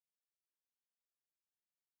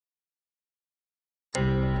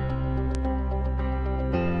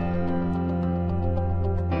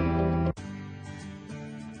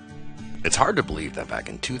It's hard to believe that back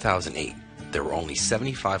in 2008, there were only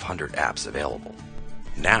 7,500 apps available.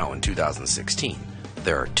 Now in 2016,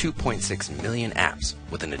 there are 2.6 million apps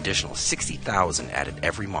with an additional 60,000 added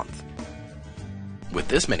every month. With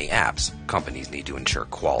this many apps, companies need to ensure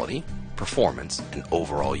quality, performance, and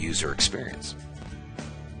overall user experience.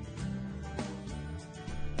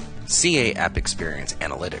 CA App Experience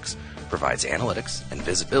Analytics provides analytics and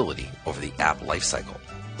visibility over the app lifecycle.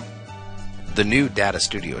 The new Data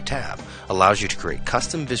Studio tab allows you to create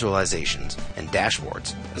custom visualizations and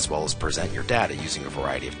dashboards, as well as present your data using a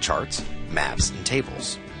variety of charts, maps, and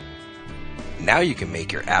tables. Now you can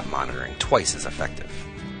make your app monitoring twice as effective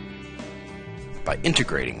by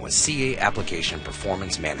integrating with CA Application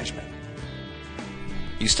Performance Management.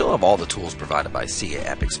 You still have all the tools provided by CA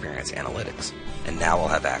App Experience Analytics, and now will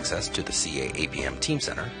have access to the CA APM Team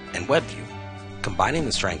Center and WebView. Combining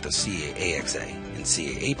the strength of CA AXA and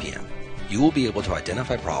CA APM, you will be able to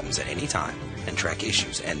identify problems at any time and track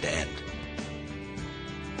issues end-to-end.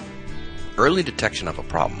 Early detection of a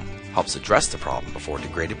problem helps address the problem before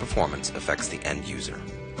degraded performance affects the end user.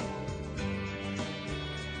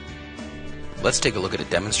 Let's take a look at a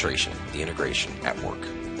demonstration of the integration at work.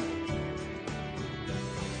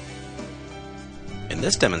 In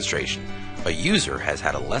this demonstration, a user has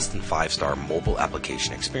had a less than 5-star mobile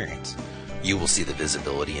application experience. You will see the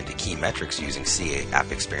visibility into key metrics using CA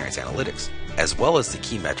App Experience Analytics, as well as the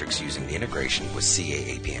key metrics using the integration with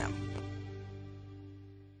CA APM.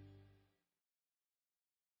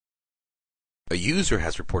 A user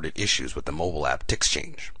has reported issues with the mobile app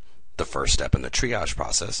TixChange. The first step in the triage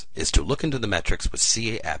process is to look into the metrics with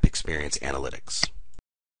CA App Experience Analytics.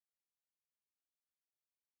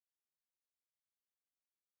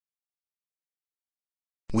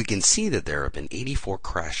 We can see that there have been 84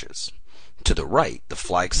 crashes. To the right, the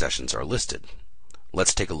flag sessions are listed.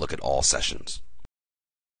 Let's take a look at all sessions.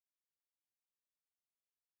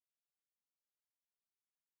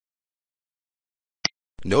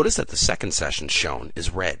 Notice that the second session shown is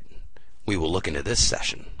red. We will look into this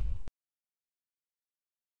session.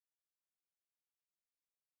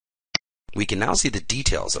 We can now see the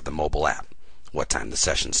details of the mobile app, what time the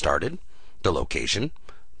session started, the location,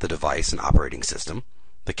 the device and operating system,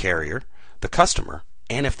 the carrier, the customer,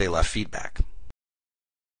 and if they left feedback.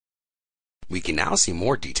 We can now see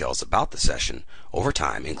more details about the session over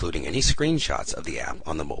time, including any screenshots of the app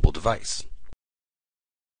on the mobile device.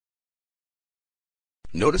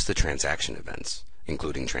 Notice the transaction events,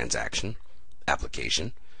 including transaction,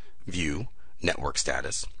 application, view, network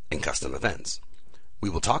status, and custom events. We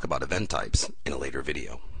will talk about event types in a later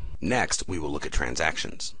video. Next, we will look at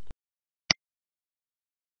transactions.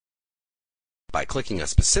 By clicking a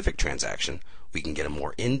specific transaction, we can get a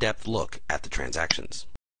more in-depth look at the transactions.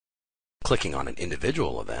 Clicking on an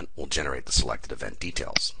individual event will generate the selected event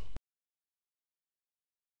details.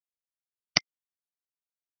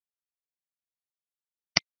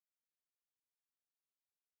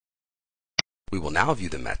 We will now view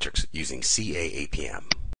the metrics using CA APM.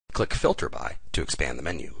 Click Filter By to expand the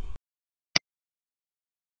menu.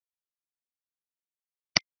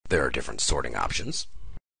 There are different sorting options,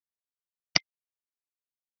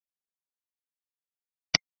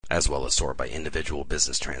 as well as sort by individual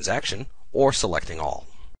business transaction or selecting all.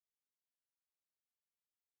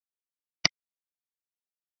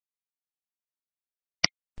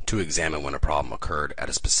 To examine when a problem occurred at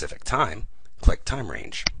a specific time, click Time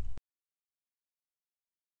Range.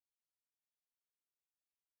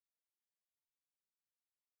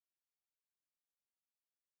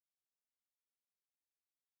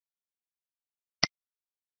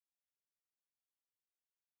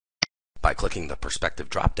 By clicking the Perspective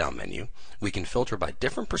drop-down menu, we can filter by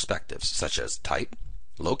different perspectives such as type,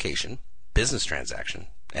 location, business transaction,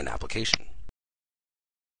 and application.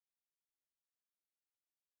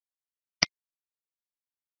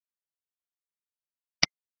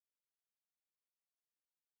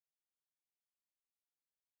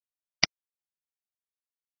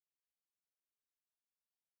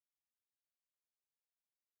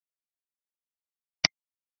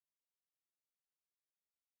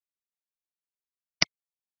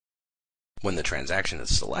 When the transaction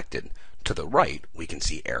is selected, to the right we can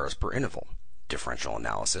see errors per interval, differential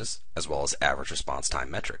analysis, as well as average response time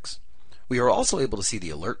metrics. We are also able to see the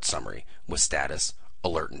alert summary with status,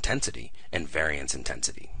 alert intensity, and variance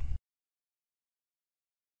intensity.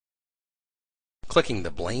 Clicking the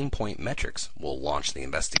Blame Point metrics will launch the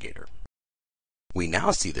investigator. We now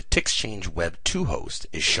see the TixChange Web 2 host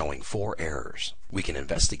is showing 4 errors. We can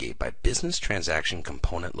investigate by business transaction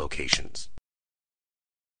component locations.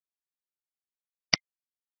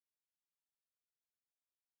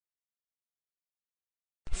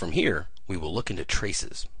 From here, we will look into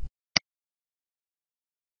traces.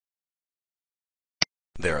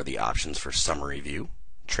 There are the options for Summary View,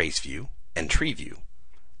 Trace View, and Tree View.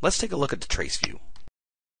 Let's take a look at the Trace View.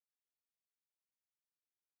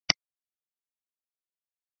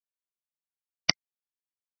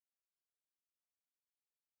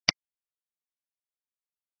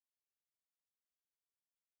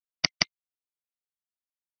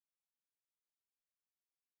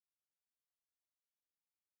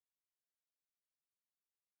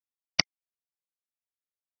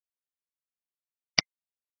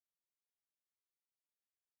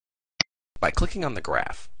 By clicking on the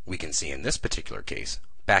graph, we can see in this particular case,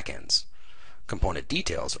 backends. Component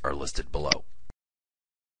details are listed below.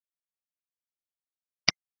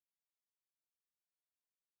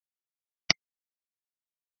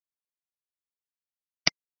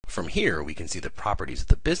 From here, we can see the properties of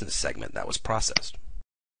the business segment that was processed.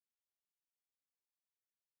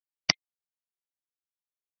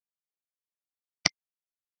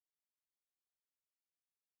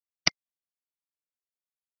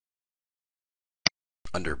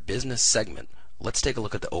 Under Business Segment, let's take a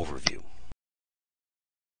look at the overview.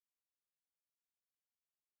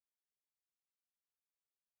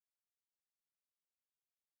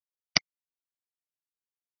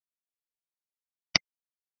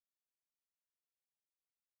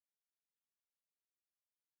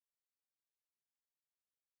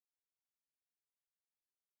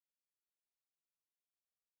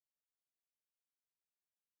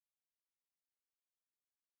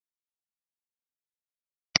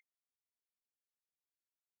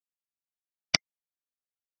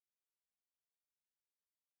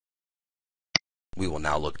 We will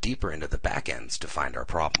now look deeper into the backends to find our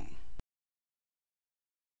problem.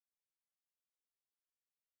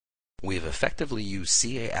 We have effectively used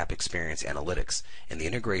CA App Experience Analytics and the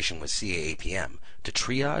integration with CA APM to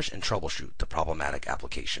triage and troubleshoot the problematic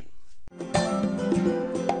application.